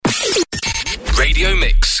radio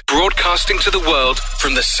mix, broadcasting to the world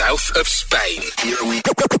from the south of Spain. Here we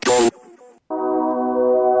go.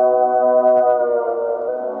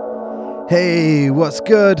 Hey, what's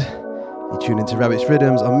good? You tune into Rabbit's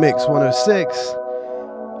Rhythms on Mix 106.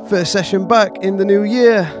 First session back in the new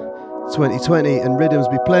year, 2020, and rhythms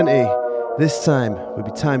be plenty. This time, we'll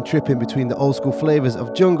be time tripping between the old school flavors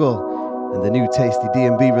of jungle and the new tasty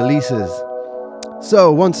D&B releases.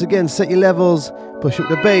 So, once again, set your levels, push up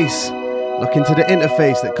the bass, lock into the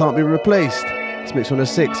interface that can't be replaced. It's Mix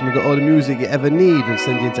 106, and we've got all the music you ever need and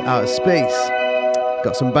send you into outer space.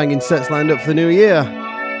 Got some banging sets lined up for the new year.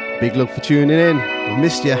 Big love for tuning in. We've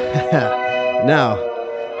missed you. Now,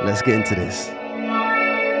 let's get into this.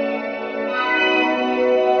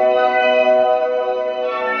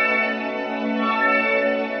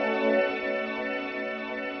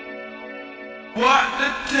 What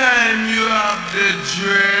the time you have the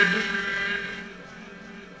dread?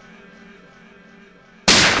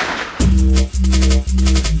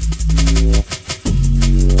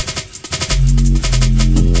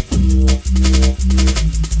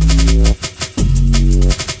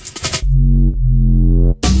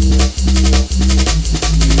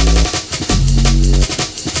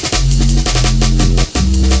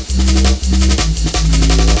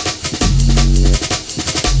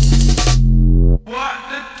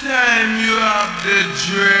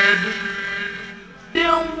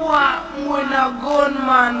 Then what when a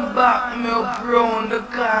gunman back me up round the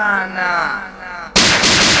corner?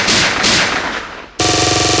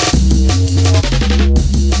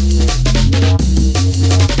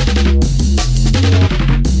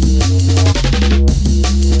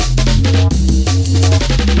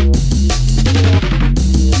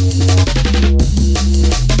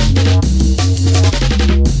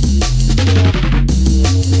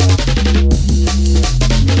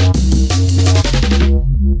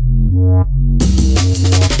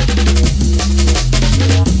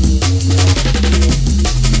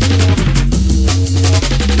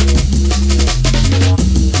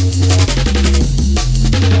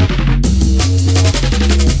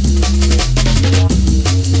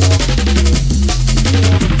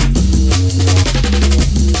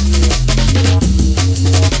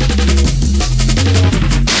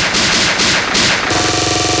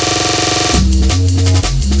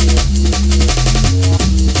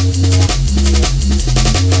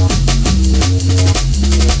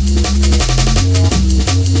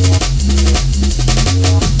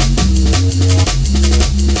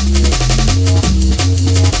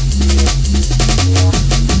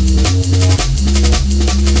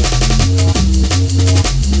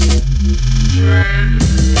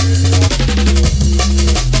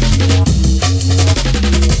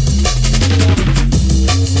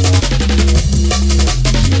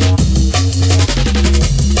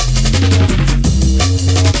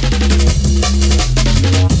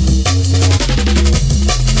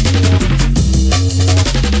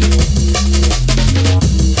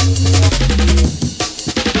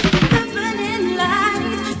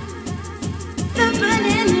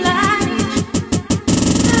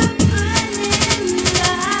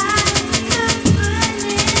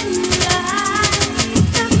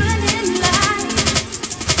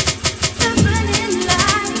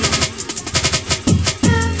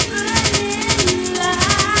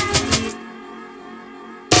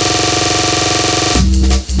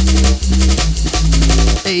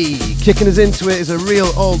 Kicking us into it is a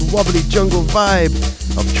real old wobbly jungle vibe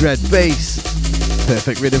of dread bass.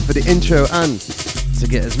 Perfect rhythm for the intro and to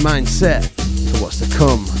get his mind set for what's to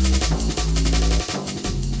come.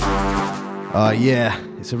 Oh yeah,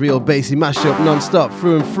 it's a real bassy mashup non-stop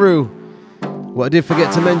through and through. What I did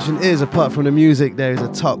forget to mention is, apart from the music, there is a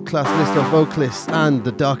top class list of vocalists and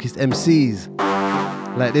the darkest MCs.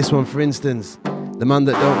 Like this one for instance, the man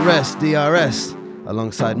that don't rest, DRS,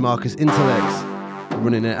 alongside Marcus Intellects.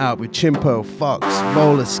 Running it out with Chimpo, Fox,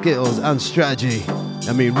 Roller, Skittles and Strategy.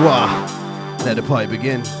 I mean, wow, let the party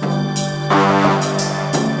begin.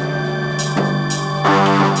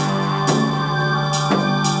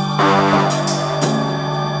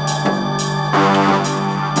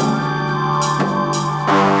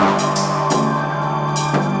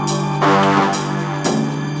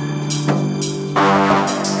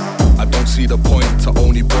 I don't see the point to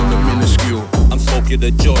only bond the minuscule. I'm smoking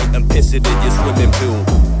the joint and pissing in your swimming pool.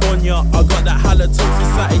 Bonya, I got that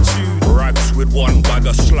halitosis attitude. Raps with one bag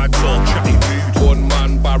of slags or chatty dude. One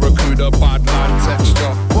man, barracuda, bad man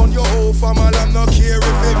texture. On your whole family, I'm not care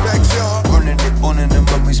if it vex ya. Running it, on them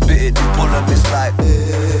when we spit it, they pull them, it's like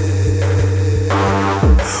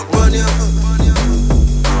Bonya,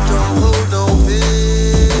 don't hold no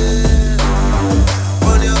fear.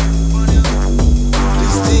 Bonya,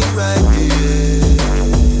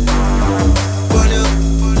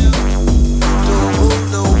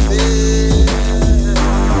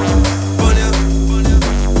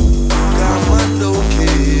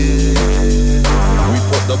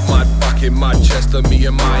 back in Manchester, me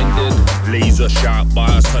and minded. Laser shot by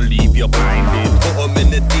us to leave you blinded. Put him in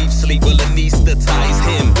the deep sleep, will anesthetize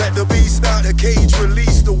him. Let the beast out the cage,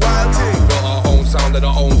 release the wild thing. Got our own sound in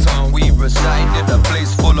our own town. We reside in a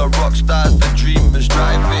place full of rock stars, the dreamers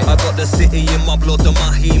drive it. I got the city in my blood and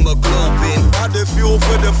my hemoglobin. Add the fuel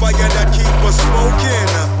for the fire that keep us smoking.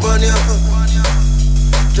 Burn ya,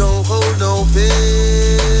 don't hold no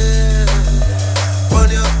fear.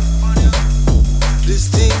 Burn ya, this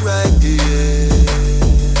thing right here.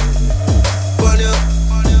 Burn ya,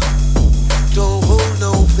 don't hold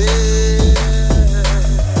no fear.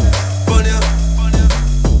 Burn ya,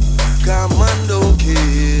 come on, don't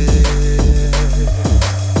care.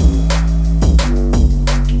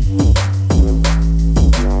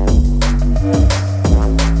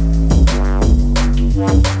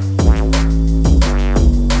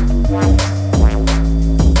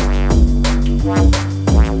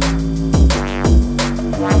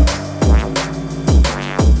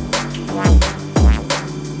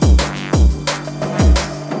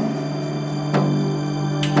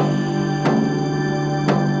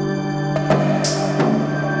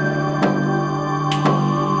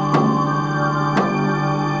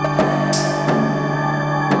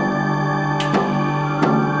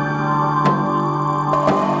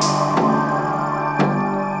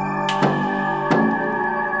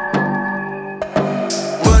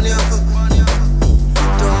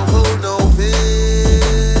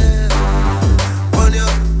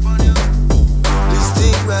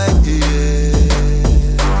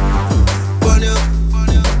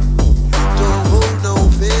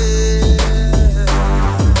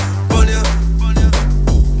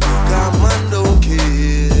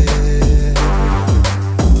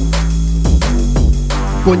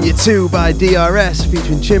 Bunya 2 by DRS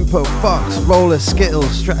featuring Chimpo, Fox, Roller, Skittles,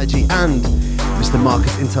 Strategy and Mr.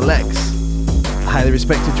 Marcus Intellects. A highly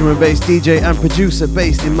respected drum and bass DJ and producer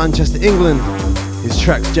based in Manchester, England. His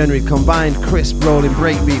tracks generally combined crisp rolling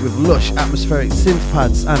breakbeat with lush atmospheric synth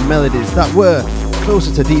pads and melodies that were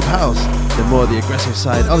closer to deep house than more the aggressive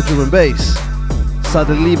side of drum and bass.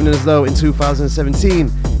 Sadly leaving us though in 2017,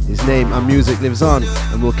 his name and music lives on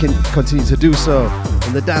and will continue to do so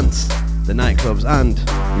in the dance, the nightclubs and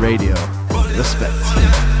radio. Respect.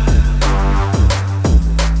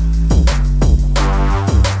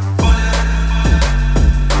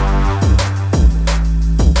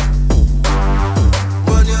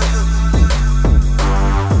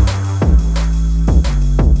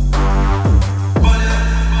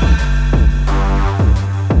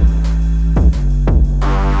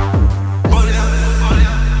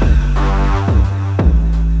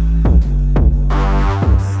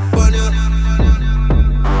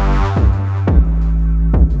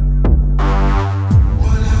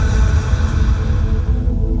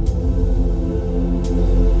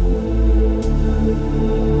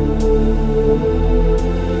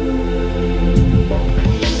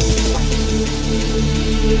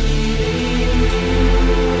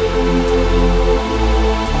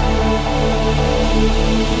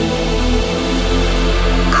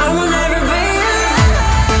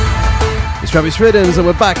 Travis Rhythms, and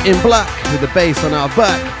we're back in black with the bass on our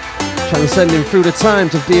back, transcending through the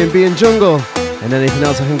times of D&B and jungle and anything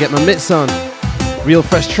else I can get my mitts on. Real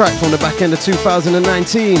fresh track from the back end of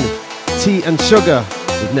 2019, Tea and Sugar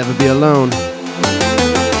with Never Be Alone.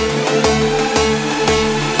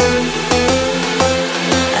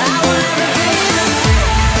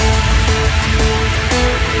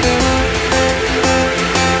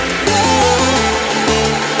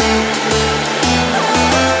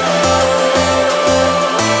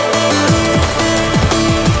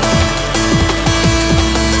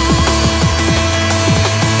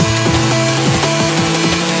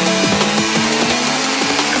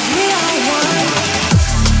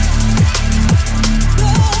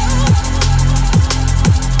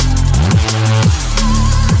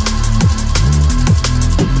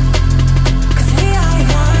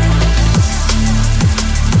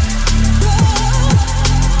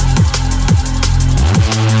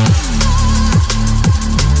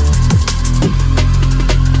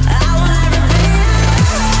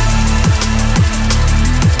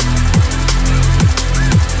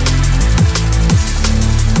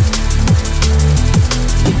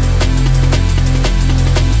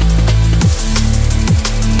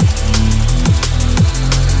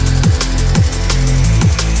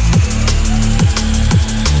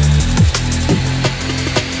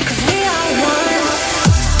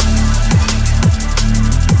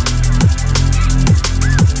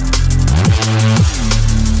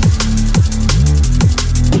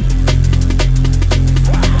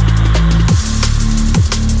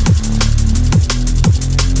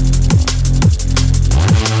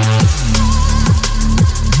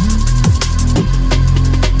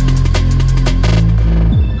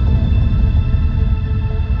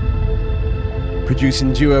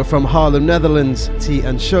 producing duo from Haarlem, Netherlands, Tea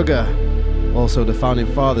and Sugar, also the founding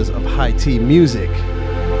fathers of High Tea Music.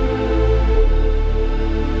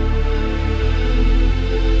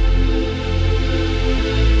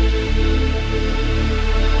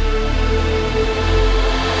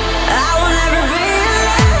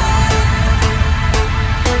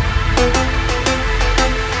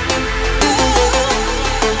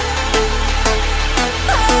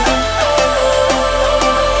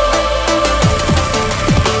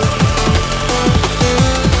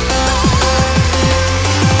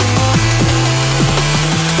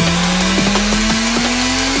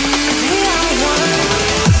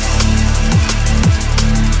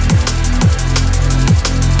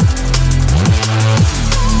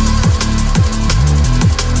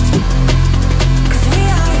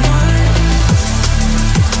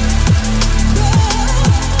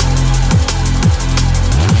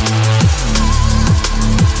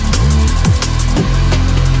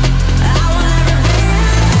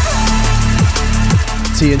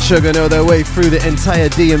 Tea and Sugar know their way through the entire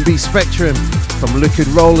D&B spectrum, from liquid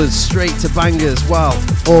rollers straight to bangers, while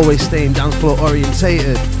always staying dance floor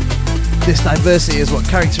orientated. This diversity is what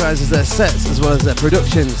characterises their sets as well as their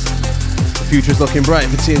productions. The future is looking bright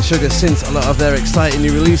for Tea and Sugar since a lot of their exciting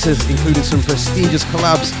new releases, including some prestigious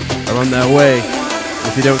collabs, are on their way.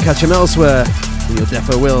 If you don't catch them elsewhere, then you'll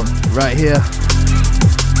defo will right here.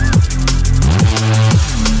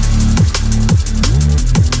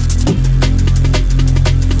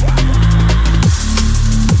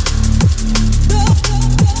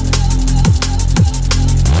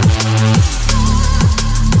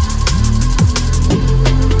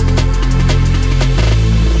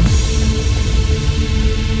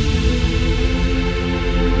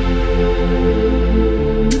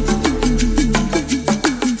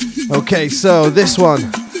 Okay, so this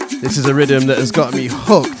is a rhythm that has got me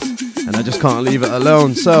hooked and I just can't leave it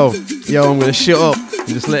alone. So, yo, I'm gonna shut up and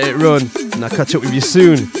just let it run, and I'll catch up with you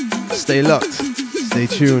soon. Stay locked, stay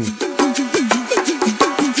tuned.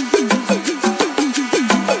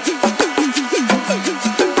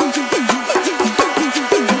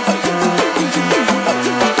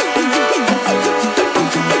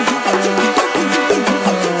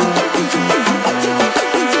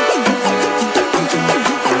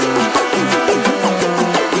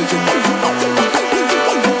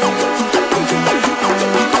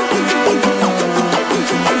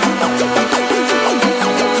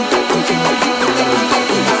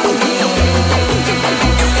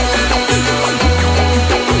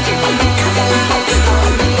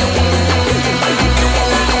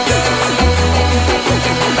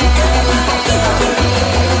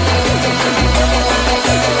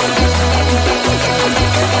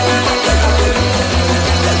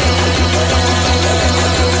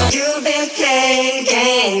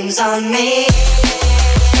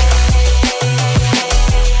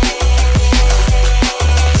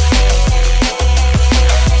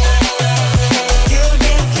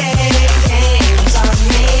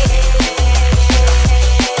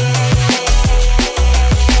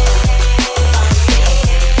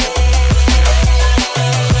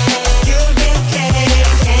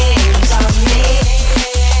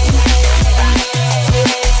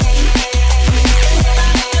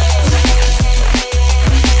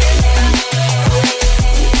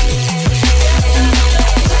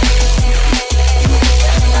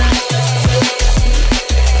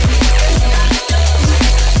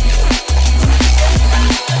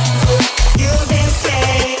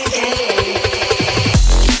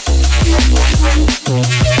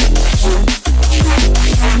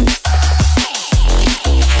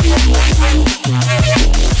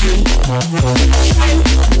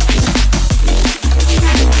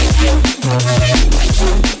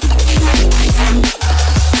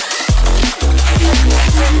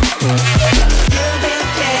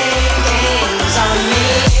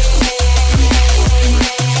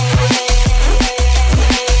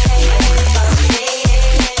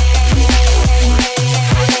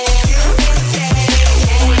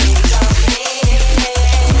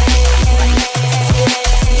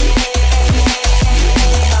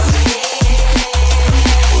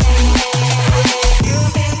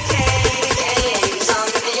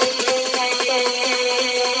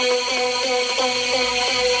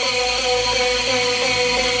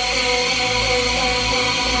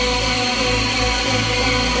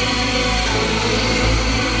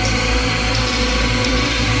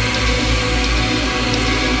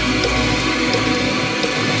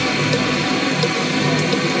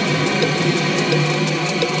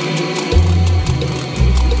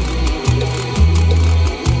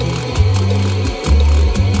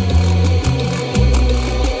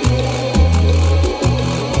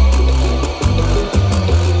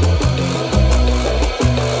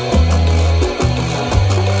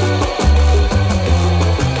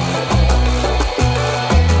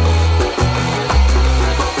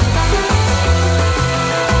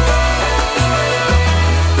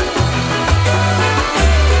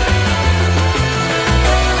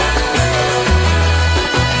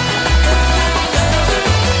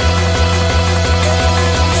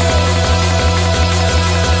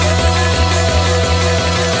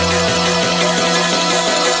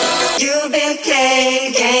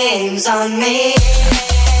 games on me.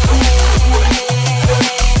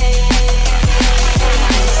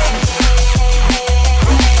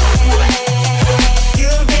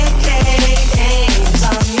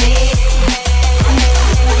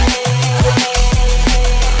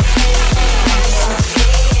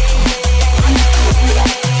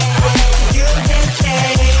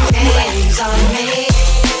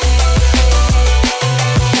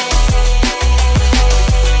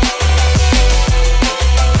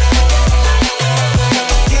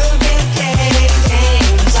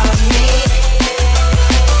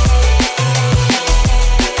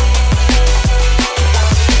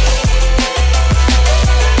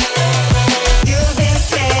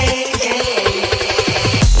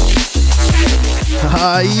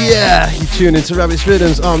 Yeah, you tune into Rabbit's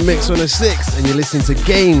Rhythms on Mix 106 and you're listening to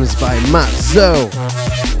Games by Matt Zo,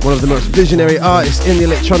 one of the most visionary artists in the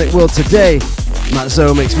electronic world today. Matt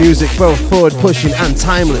Zo makes music both forward-pushing and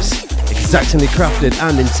timeless, exactingly crafted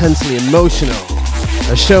and intensely emotional.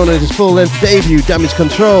 As shown on his full-length debut, Damage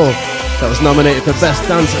Control, that was nominated for Best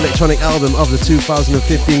Dance Electronic Album of the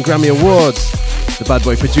 2015 Grammy Awards. The bad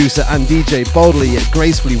boy producer and DJ boldly yet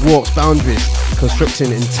gracefully walks boundaries,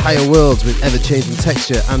 constructing entire worlds with ever-changing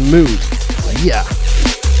texture and mood. Yeah.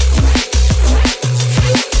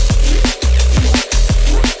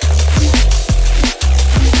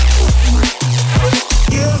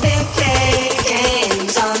 You've been playing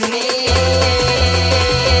games on me.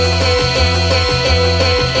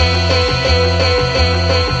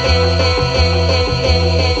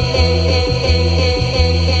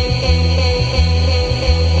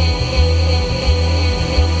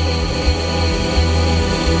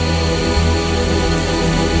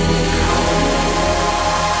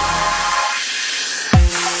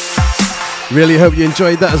 Really hope you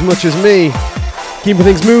enjoyed that as much as me. Keeping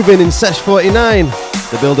things moving in Sesh 49,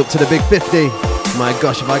 the build up to the Big 50. My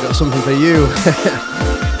gosh, have I got something for you.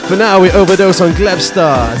 For now, we overdose on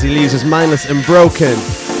Glebstar as he leaves us mindless and broken.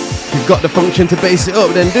 If you've got the function to bass it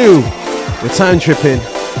up, then do. We're time tripping.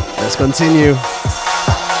 Let's continue.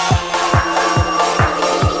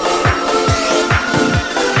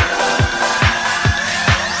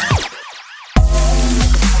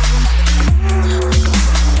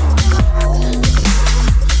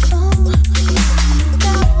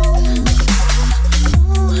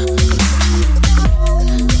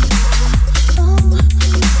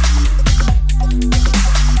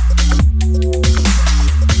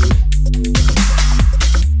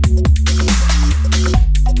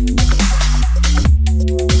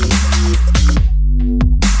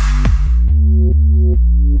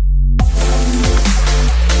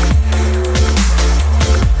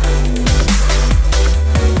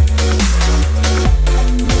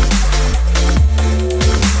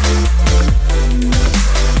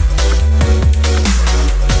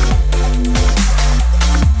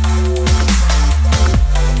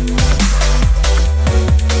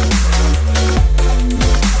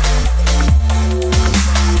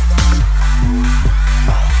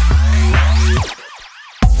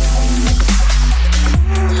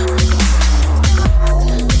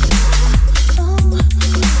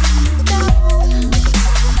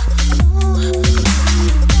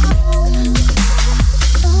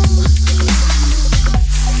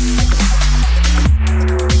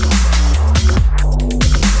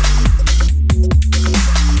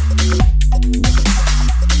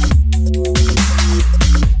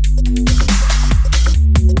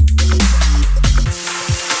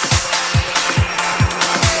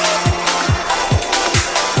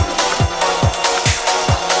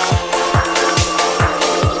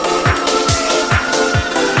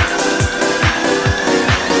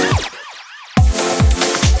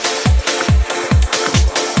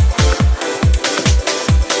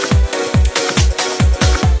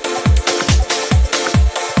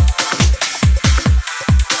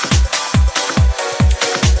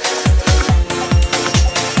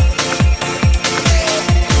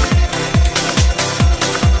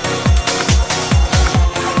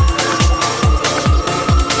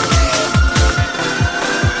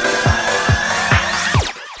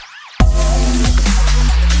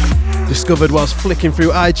 Discovered whilst flicking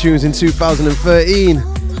through iTunes in 2013,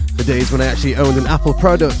 the days when I actually owned an Apple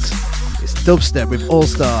product. It's dubstep with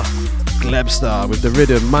All-Star, Glebstar with the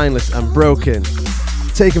rhythm Mindless and Broken.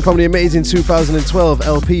 Taken from the amazing 2012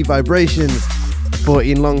 LP Vibrations, a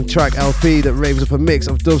 14-long track LP that raves up a mix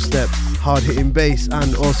of dubstep, hard-hitting bass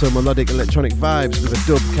and also melodic electronic vibes with a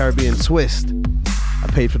dub Caribbean twist. I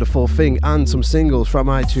paid for the full thing and some singles from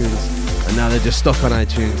iTunes, and now they're just stuck on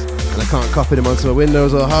iTunes. And I can't copy them onto my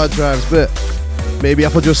Windows or hard drives, but maybe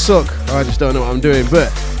Apple just suck, or I just don't know what I'm doing. But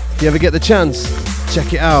if you ever get the chance,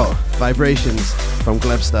 Check it out, Vibrations from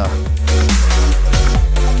Glebstar.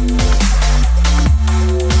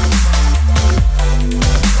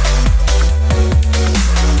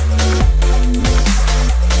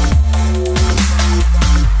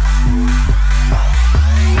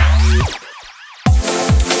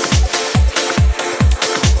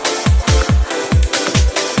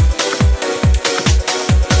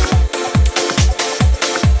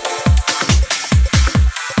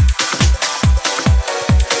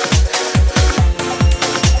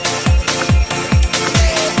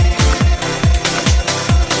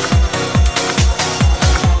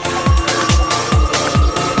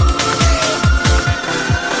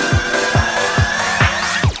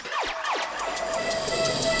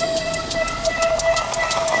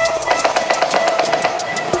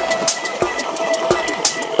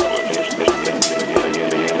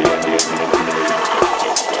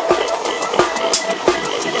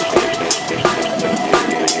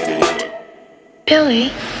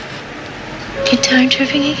 Billy, you time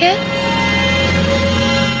tripping again?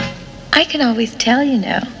 I can always tell, you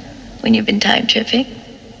know, when you've been time tripping.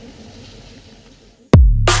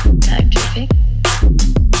 Time tripping.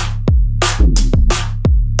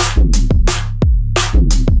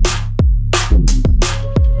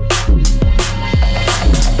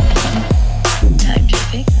 Time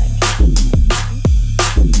tripping.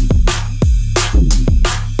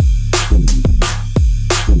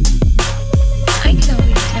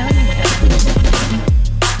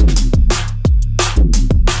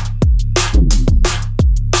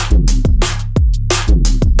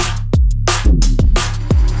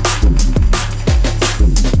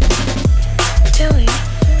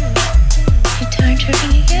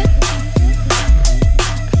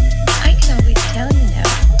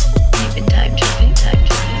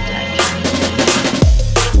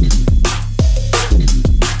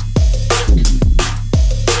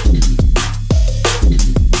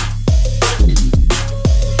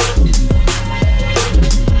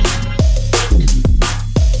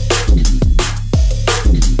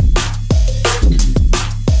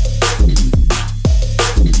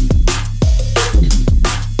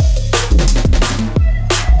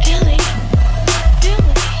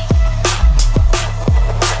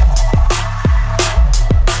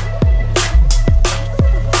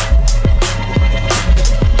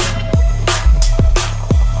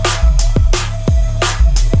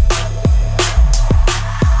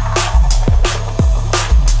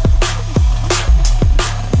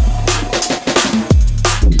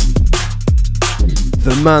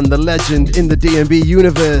 Man, the legend in the D&B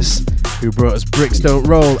universe, who brought us Bricks Don't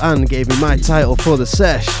Roll and gave me my title for the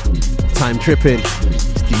sesh, Time Tripping.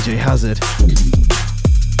 It's DJ Hazard.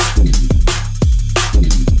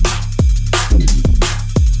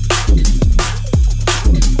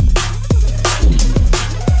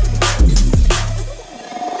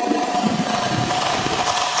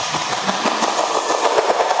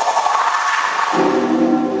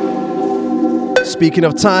 Speaking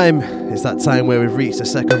of time, it's that time where we've reached the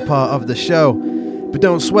second part of the show. But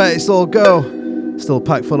don't sweat, it's all go. Still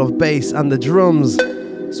packed full of bass and the drums.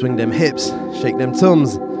 Swing them hips, shake them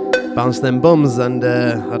tums, bounce them bums, and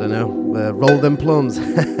I don't know, roll them plums.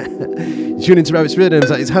 Tune into Rabbit's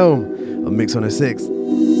Rhythms at his home on Mix 106.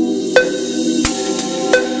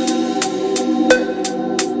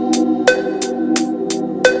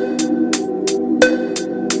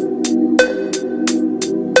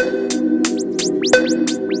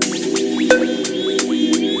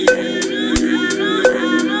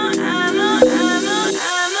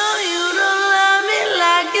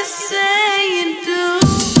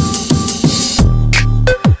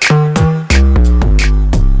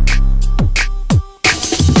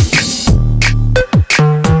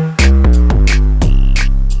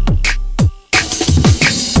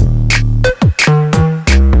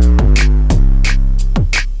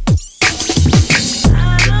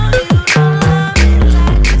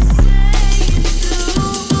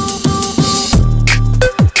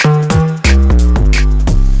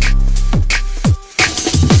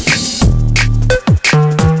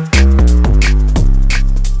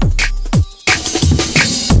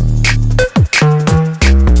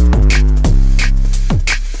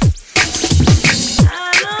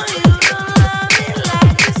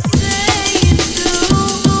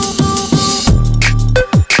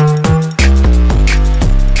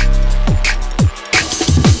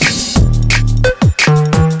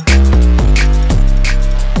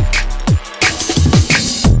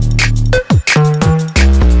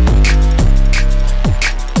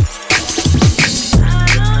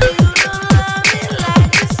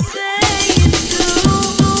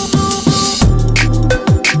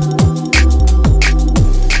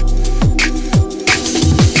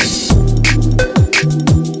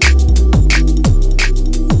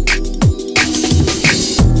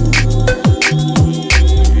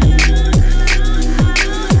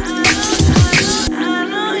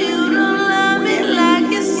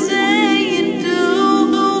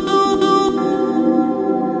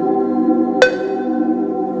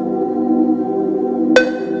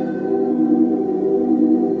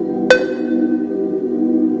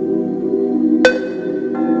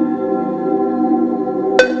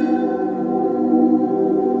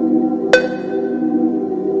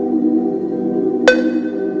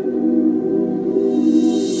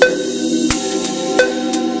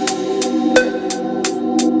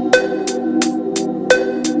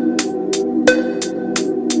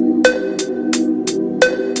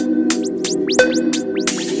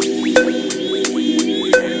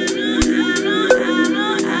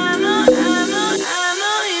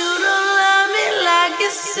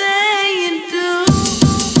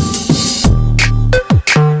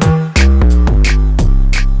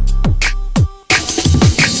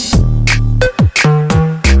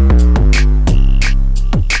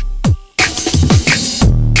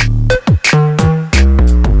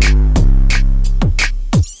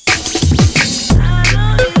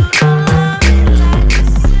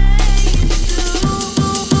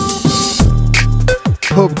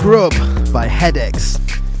 X,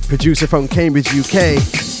 producer from Cambridge, UK,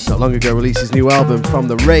 not long ago released his new album From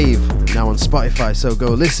the Rave, now on Spotify, so go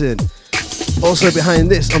listen. Also behind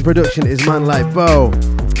this on production is Man Like Bo,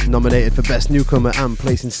 nominated for Best Newcomer and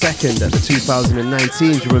placing second at the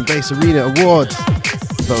 2019 Drum and Bass Arena Awards.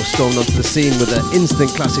 Bo stormed onto the scene with an instant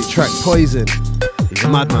classic track Poison. He's a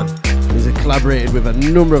madman. He's collaborated with a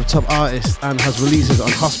number of top artists and has releases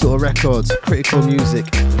on Hospital Records, Critical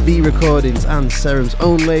Music, V Recordings and Serum's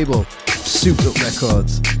own label, Souped Up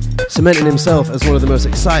Records, cementing himself as one of the most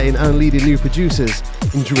exciting and leading new producers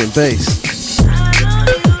in drum and bass.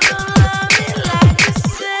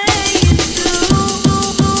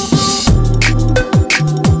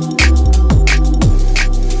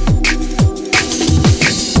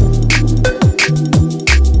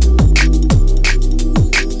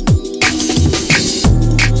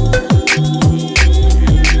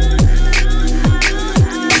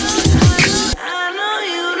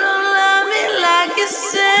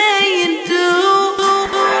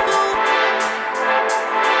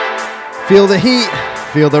 Feel the heat,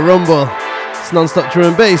 feel the rumble. It's non-stop drum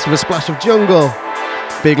and bass with a splash of jungle.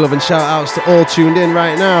 Big love and shout outs to all tuned in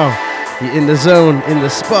right now. You're in the zone, in the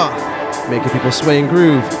spot, making people sway and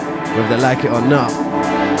groove, whether they like it or not.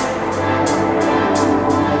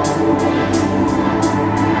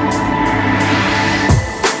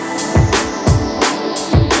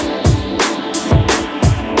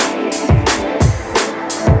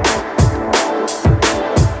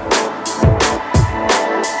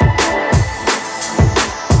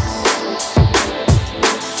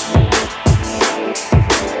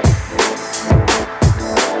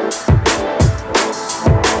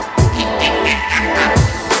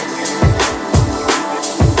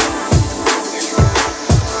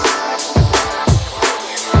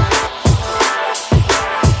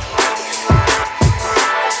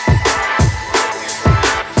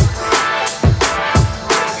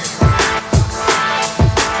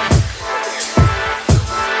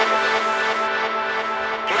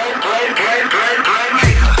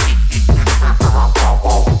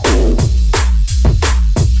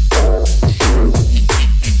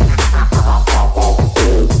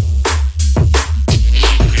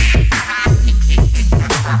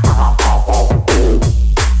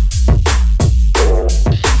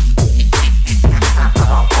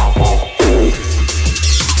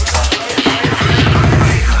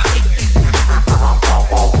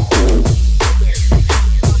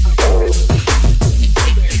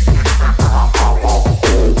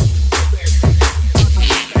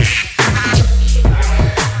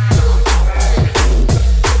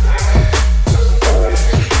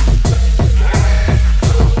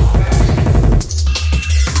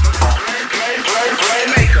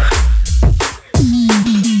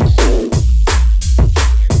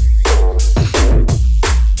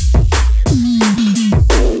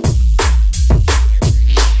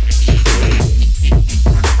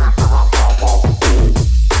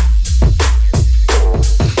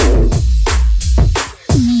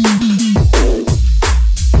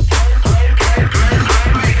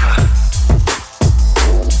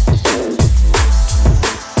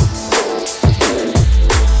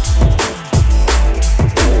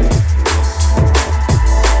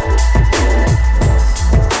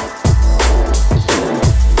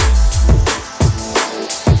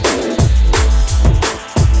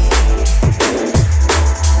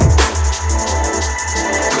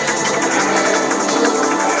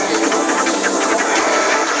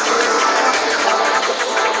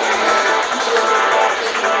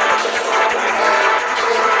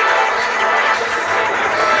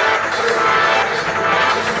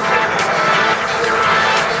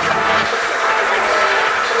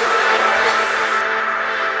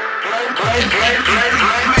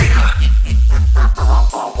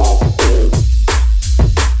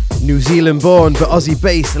 New Zealand born but Aussie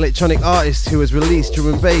based electronic artist who has released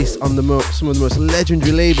drum and bass on some of the most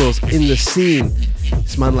legendary labels in the scene.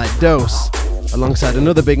 It's Man Like Dose, alongside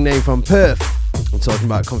another big name from Perth. I'm talking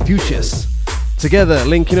about Confucius. Together,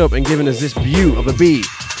 linking up and giving us this view of a beat,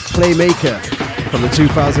 Playmaker, from the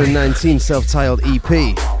 2019 self-titled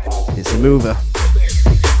EP. It's a mover.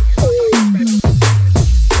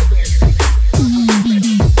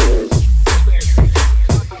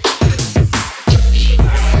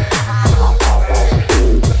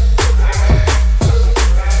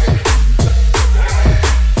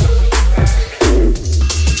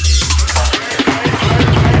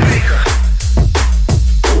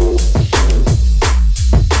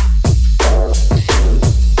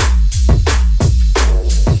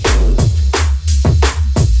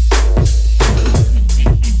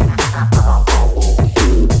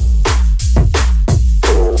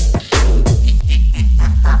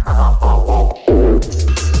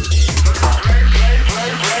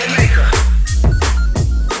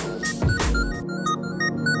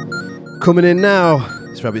 Coming in now,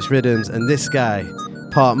 it's Rabbit's Rhythms, and this guy,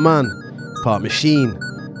 part man, part machine,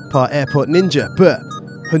 part airport ninja, but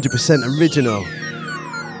 100% original.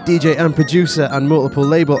 DJ and producer and multiple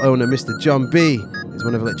label owner Mr. John B is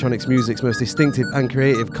one of electronics music's most distinctive and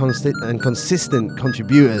creative and consistent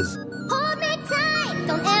contributors. Hold me tight,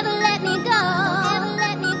 don't ever let me go, ever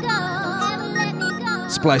let me go, ever let me go.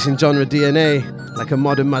 Splicing genre DNA like a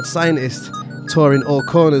modern mad scientist, touring all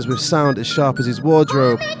corners with sound as sharp as his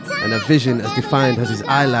wardrobe and a vision as defined as his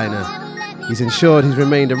eyeliner. He's ensured he's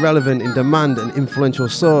remained a relevant, in demand and influential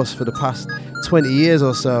source for the past 20 years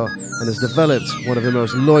or so, and has developed one of the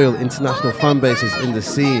most loyal international fan bases in the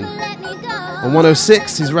scene. On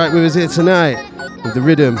 106, he's right with us here tonight with the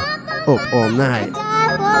rhythm Up All Night.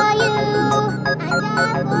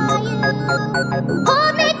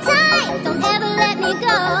 Hold me tight, don't ever let me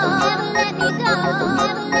go, ever let me go,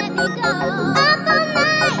 ever let me go. Up all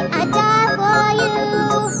night, I die for you,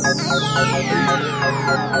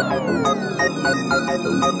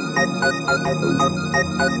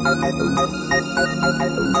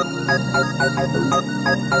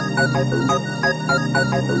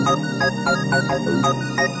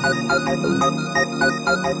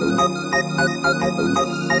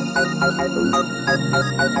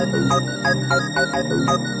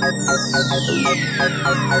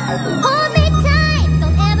 hold me tight,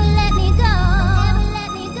 don't ever let me go, ever let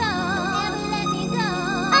me go, ever let me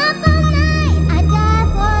go. Up all night, I die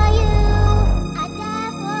for you, I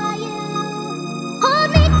die for you. Hold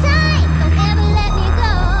me tight, don't ever let me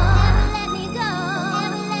go, ever let me go,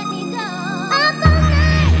 ever let me go. Up all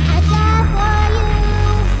night, I die for you,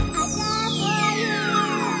 I die for you.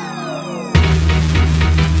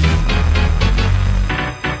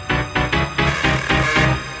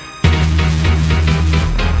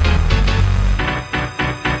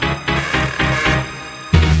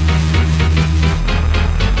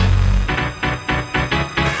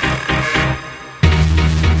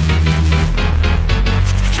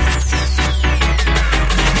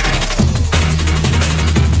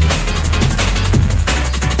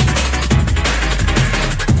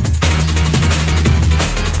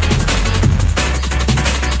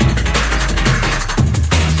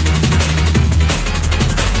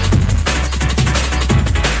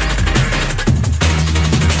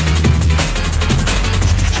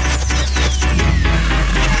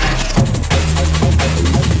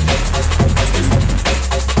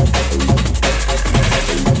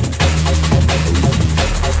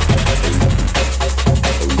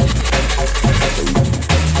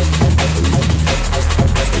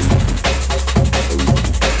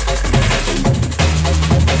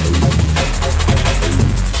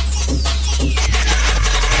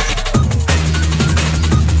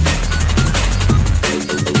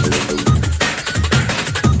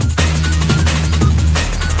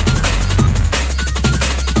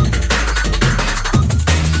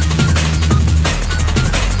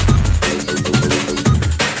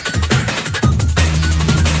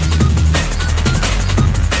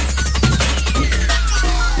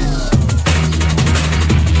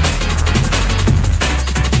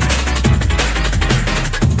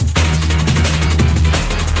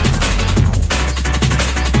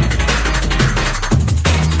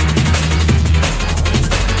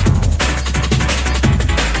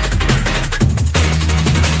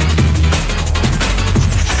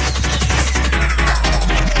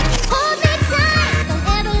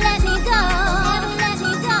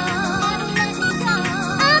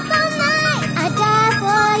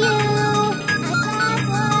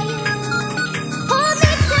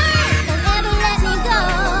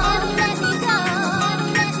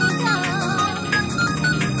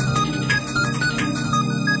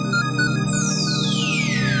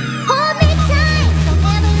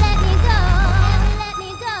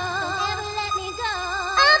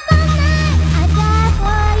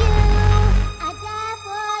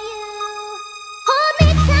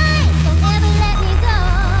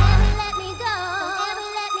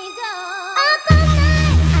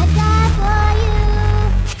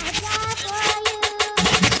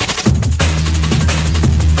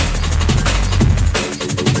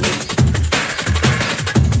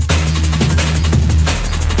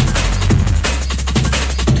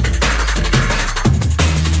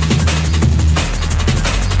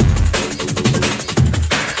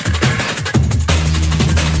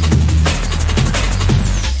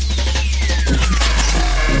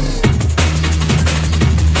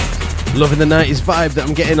 Loving the 90s vibe that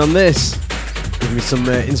I'm getting on this. Giving me some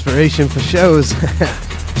inspiration for shows.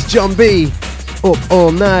 It's John B. Up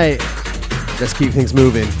All Night. Let's keep things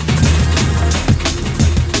moving.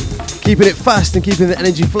 Keeping it fast and keeping the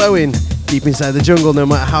energy flowing. Deep inside the jungle, no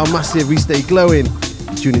matter how massive, we stay glowing.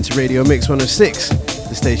 Tune into Radio Mix 106,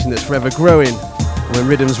 the station that's forever growing. And when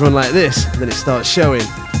rhythms run like this, then it starts showing.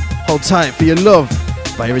 Hold Tight for Your Love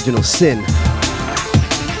by Original Sin.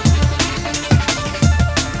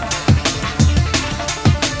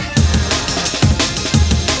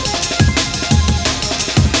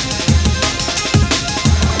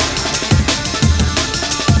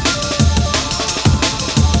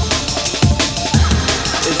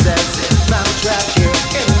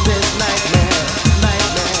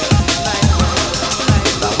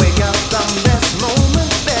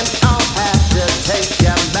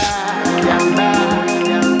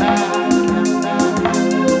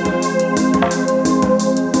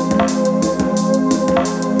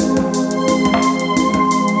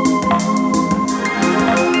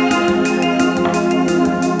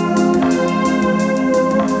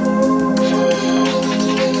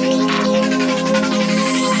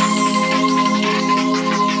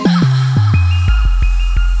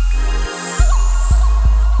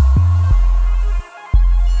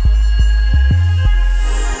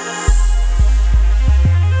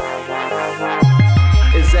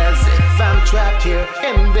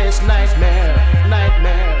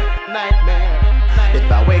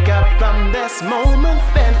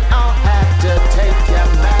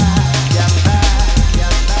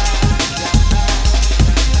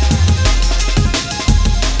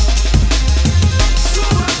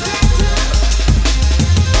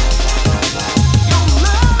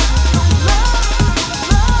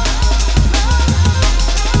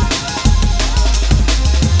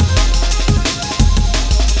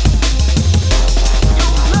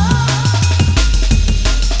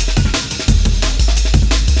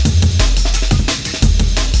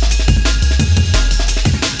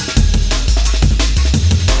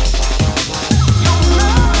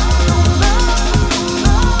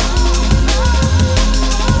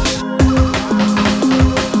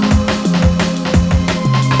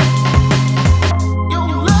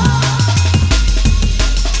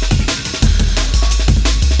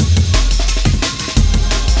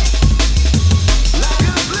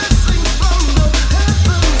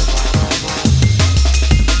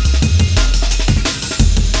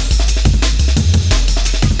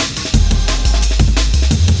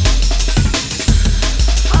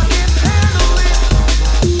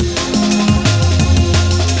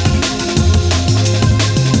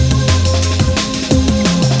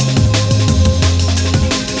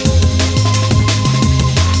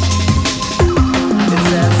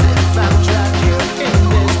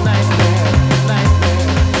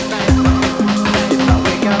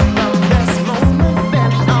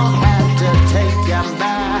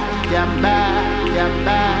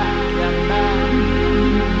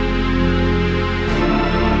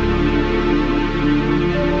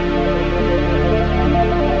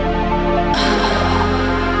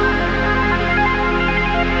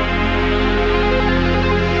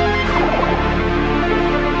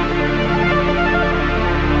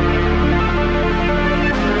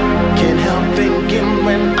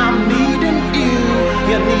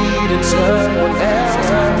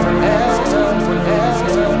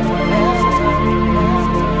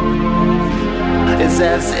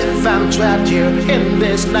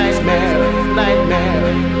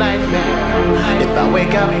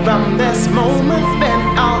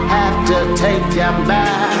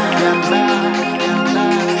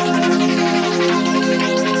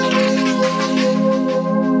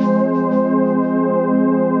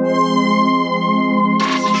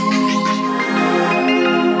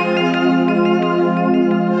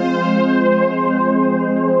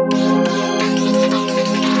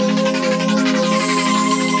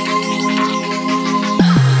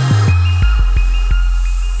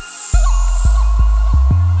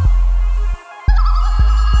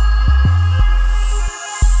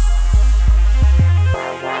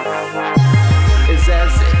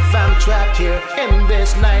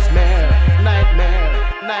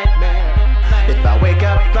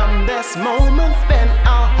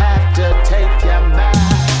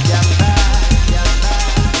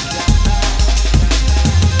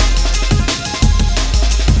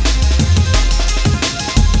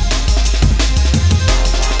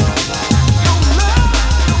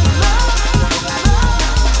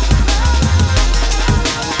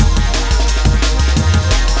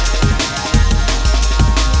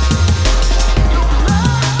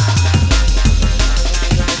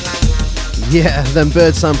 Yeah, them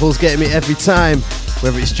bird samples getting me every time,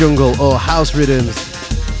 whether it's jungle or house rhythms.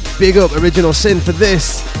 Big up Original Sin for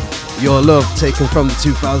this. Your Love, taken from the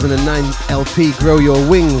 2009 LP Grow Your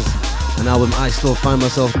Wings. An album I still find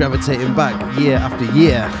myself gravitating back year after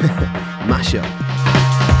year. Mashup.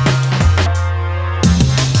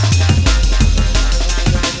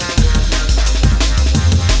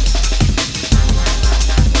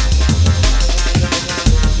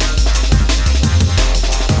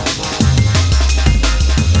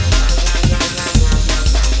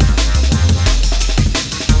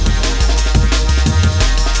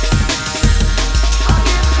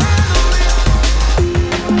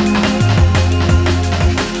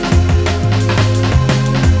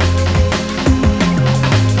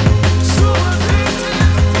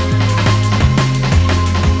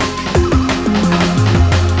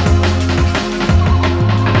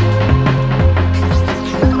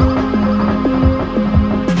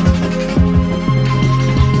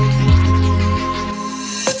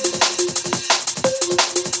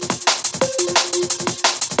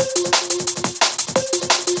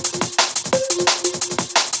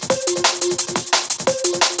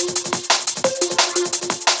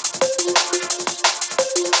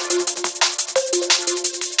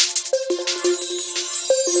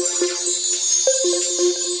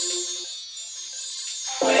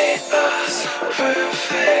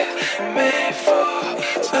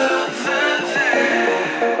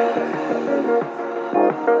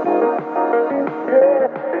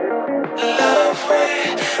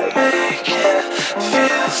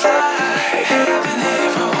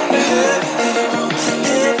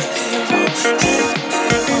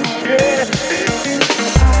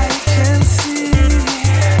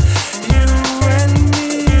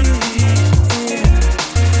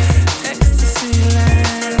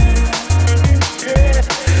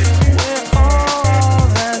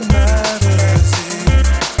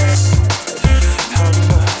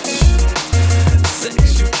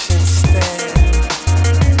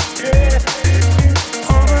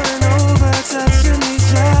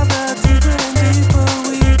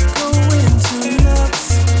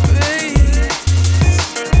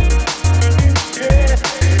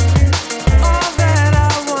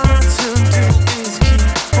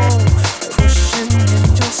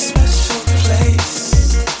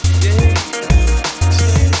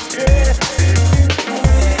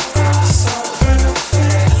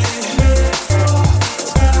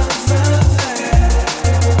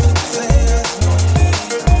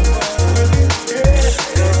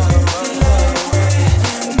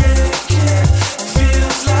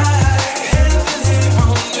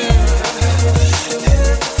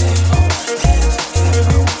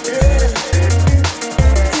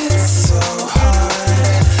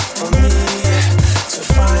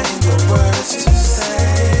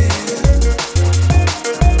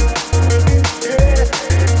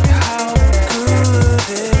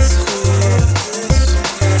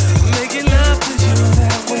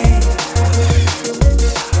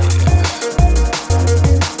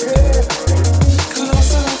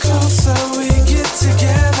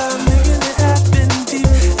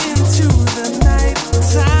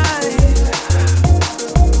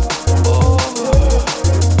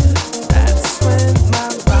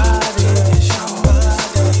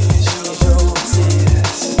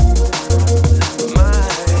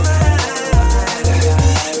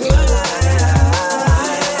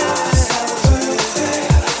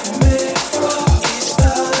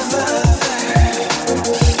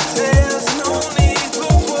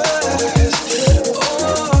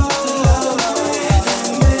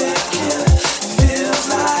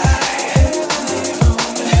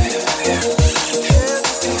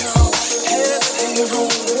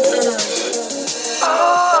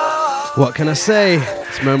 What can I say?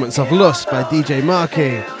 It's Moments of Lust by DJ Marky,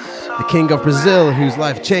 the king of Brazil, whose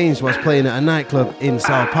life changed whilst playing at a nightclub in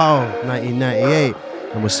Sao Paulo, 1998,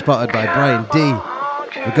 and was spotted by Brian D.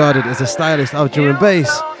 Regarded as a stylist of drum and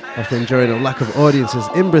bass, after enduring a lack of audiences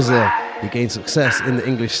in Brazil, he gained success in the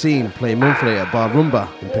English scene, playing monthly at Bar Rumba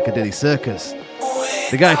in Piccadilly Circus.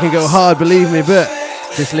 The guy can go hard, believe me, but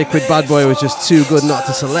this liquid bad boy was just too good not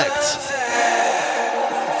to select.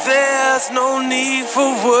 There's no need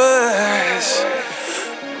for words.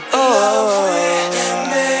 Oh,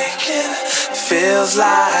 making feels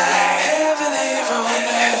like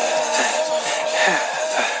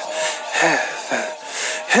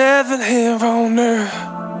heaven here on earth.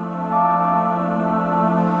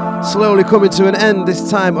 Slowly coming to an end,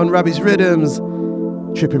 this time on Rabbit's Rhythms.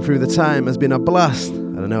 Tripping through the time has been a blast.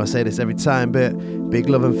 I know I say this every time, but big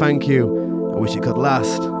love and thank you. I wish it could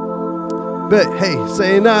last. But hey,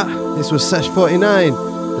 saying that, this was Sesh 49,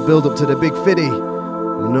 the build up to the Big Fiddy.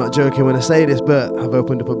 I'm not joking when I say this, but I've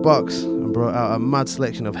opened up a box and brought out a mad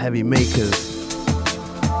selection of heavy makers.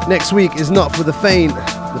 Next week is not for the faint.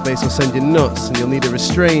 The bass will send you nuts and you'll need a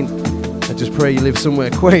restraint. I just pray you live somewhere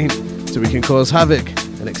quaint so we can cause havoc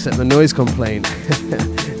and accept the noise complaint.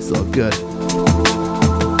 It's all good.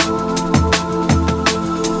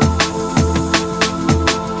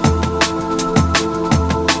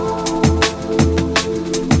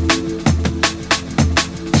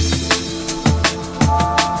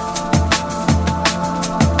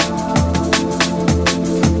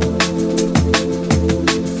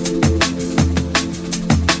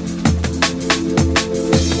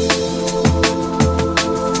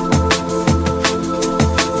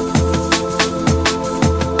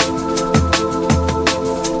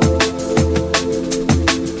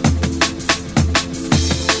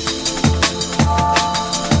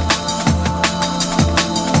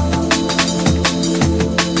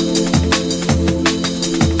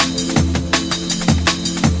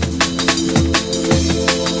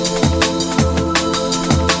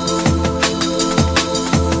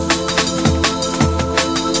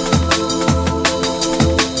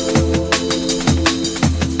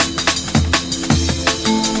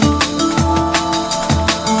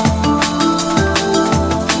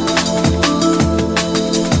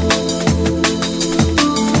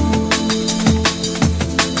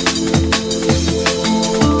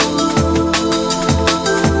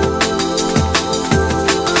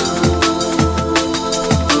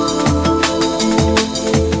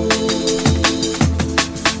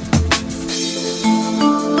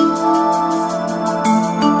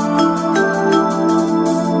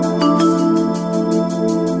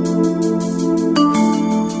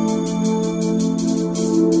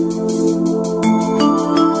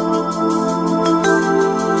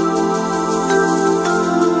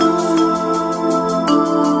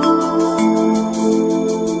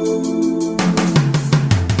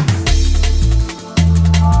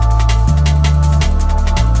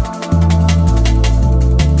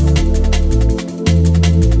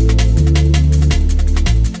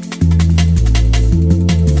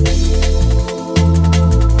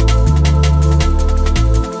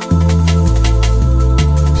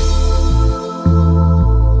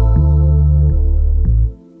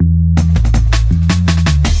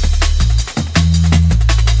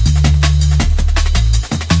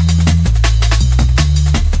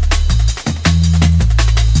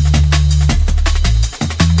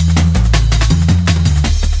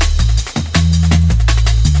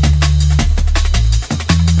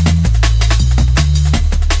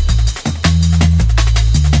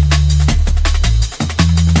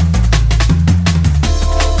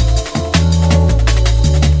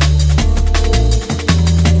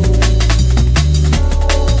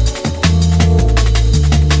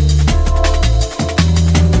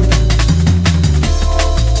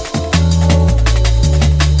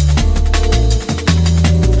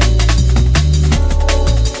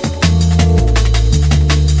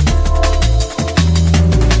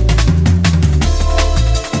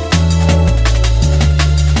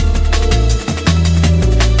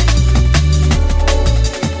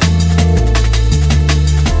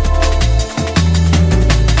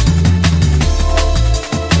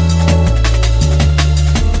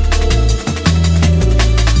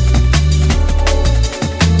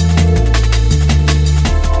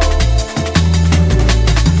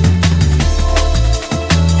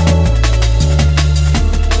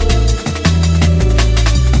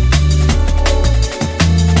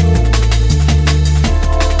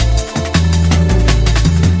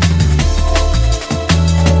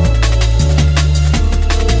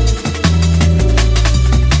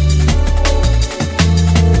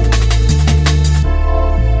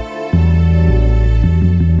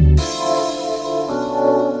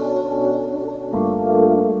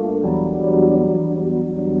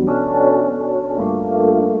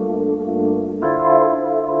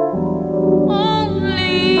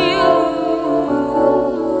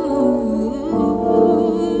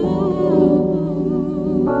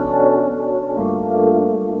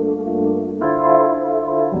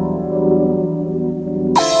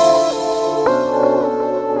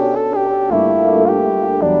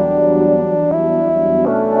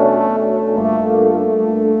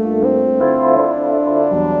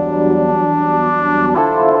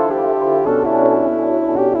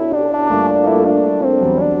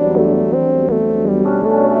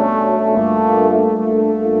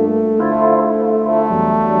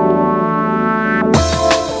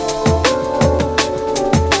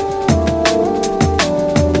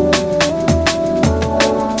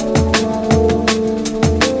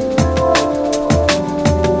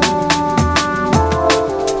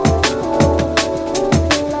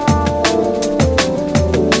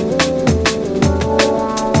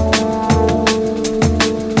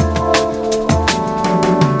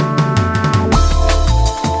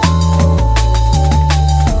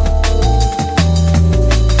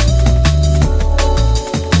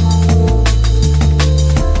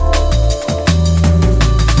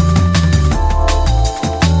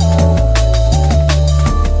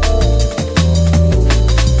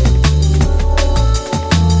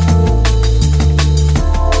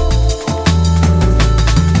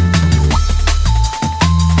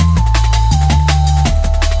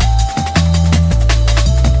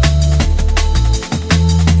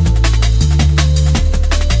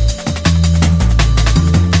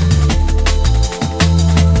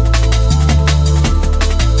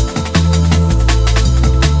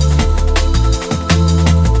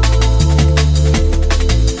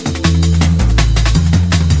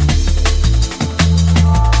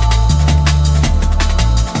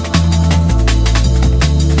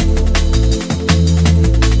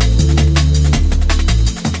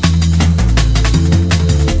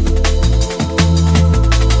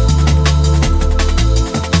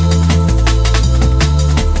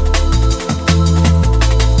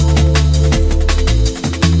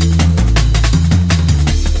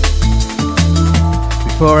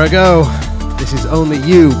 Before I go, this is Only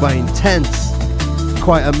You by Intense.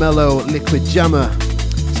 Quite a mellow liquid jammer.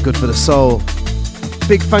 It's good for the soul.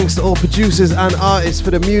 Big thanks to all producers and artists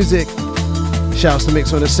for the music. Shouts to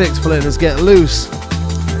Mix 106 for letting us get loose.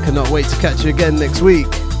 I cannot wait to catch you again next week.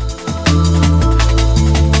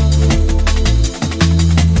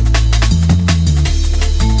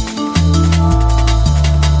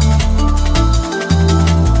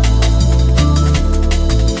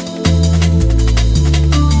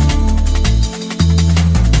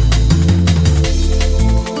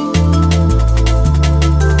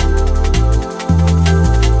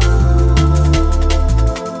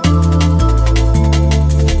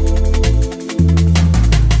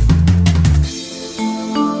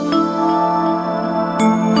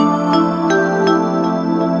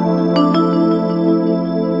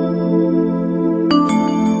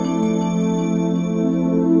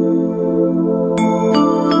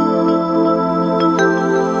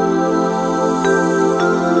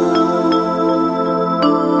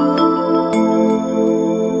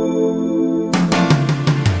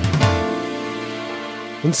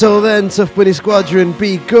 Until then, Tough Bunny Squadron,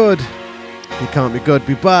 be good. If you can't be good,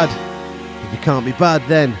 be bad. If you can't be bad,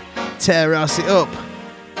 then tear ass it up.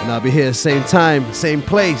 And I'll be here same time, same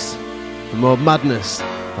place for more madness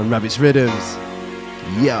on Rabbit's Rhythms.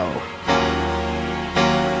 Yo.